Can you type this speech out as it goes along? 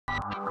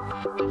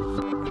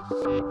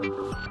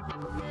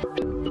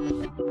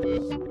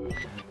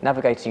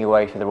Navigating your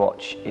way through the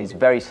watch is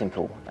very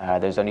simple.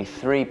 There's only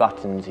 3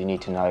 buttons you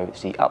need to know.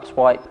 It's the up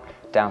swipe,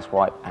 down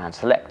swipe and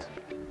select.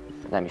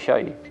 Let me show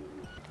you.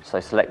 So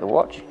select the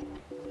watch,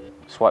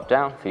 swipe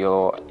down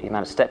for the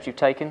amount of steps you've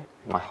taken,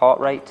 my heart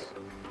rate,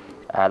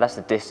 that's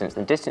the distance.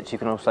 The distance you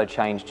can also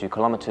change to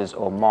kilometers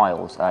or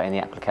miles in the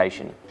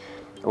application.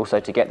 Also,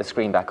 to get the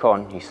screen back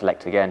on, you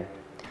select again,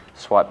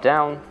 swipe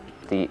down,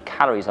 the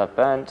calories I've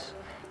burnt,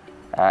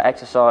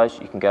 exercise,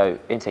 you can go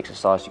into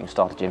exercise, you can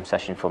start a gym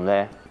session from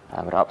there.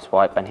 I'm going to up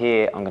swipe, and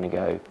here I'm going to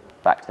go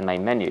back to the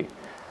main menu.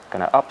 I'm going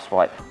to up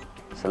swipe,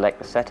 select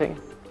the setting.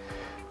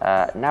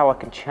 Now I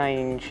can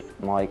change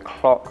my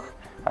clock,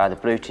 the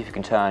Bluetooth you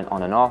can turn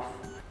on and off.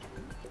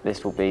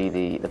 This will be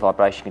the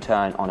vibration you can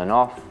turn on and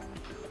off.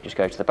 Just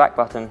go to the back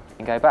button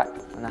and go back,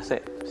 and that's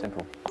it,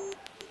 simple.